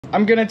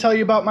I'm gonna tell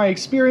you about my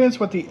experience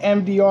with the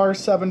MDR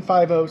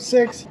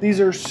 7506. These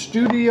are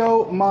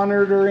studio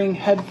monitoring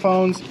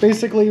headphones.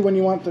 Basically, when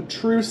you want the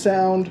true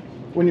sound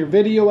when you're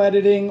video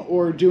editing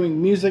or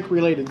doing music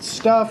related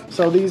stuff.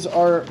 So these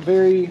are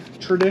very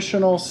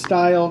traditional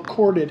style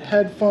corded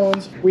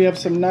headphones. We have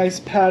some nice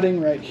padding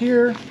right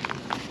here.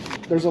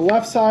 There's a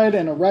left side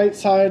and a right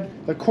side.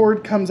 The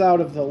cord comes out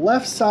of the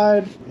left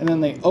side and then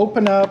they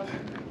open up.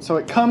 So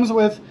it comes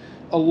with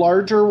a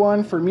larger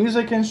one for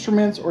music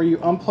instruments, or you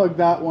unplug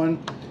that one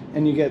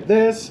and you get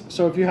this.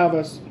 So if you have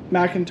a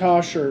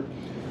Macintosh or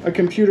a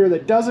computer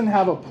that doesn't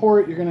have a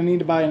port, you're gonna need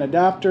to buy an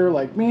adapter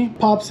like me.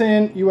 Pops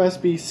in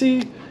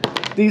USB-C.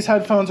 These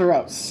headphones are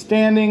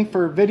outstanding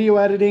for video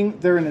editing.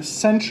 They're an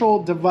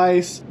essential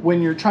device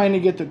when you're trying to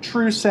get the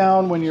true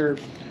sound, when you're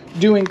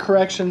doing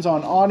corrections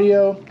on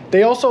audio.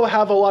 They also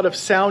have a lot of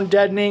sound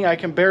deadening. I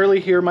can barely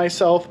hear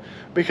myself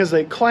because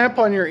they clamp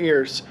on your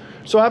ears.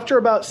 So after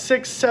about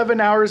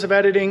 6-7 hours of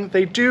editing,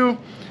 they do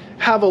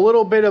have a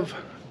little bit of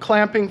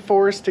clamping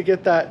force to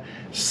get that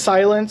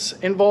silence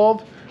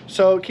involved.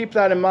 So keep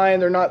that in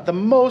mind. They're not the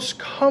most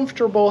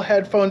comfortable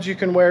headphones you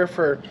can wear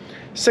for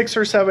 6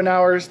 or 7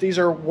 hours. These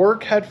are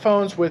work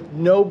headphones with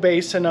no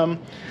bass in them.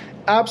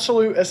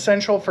 Absolute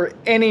essential for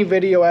any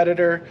video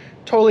editor.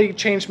 Totally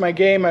changed my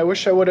game. I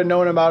wish I would have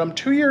known about them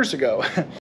 2 years ago.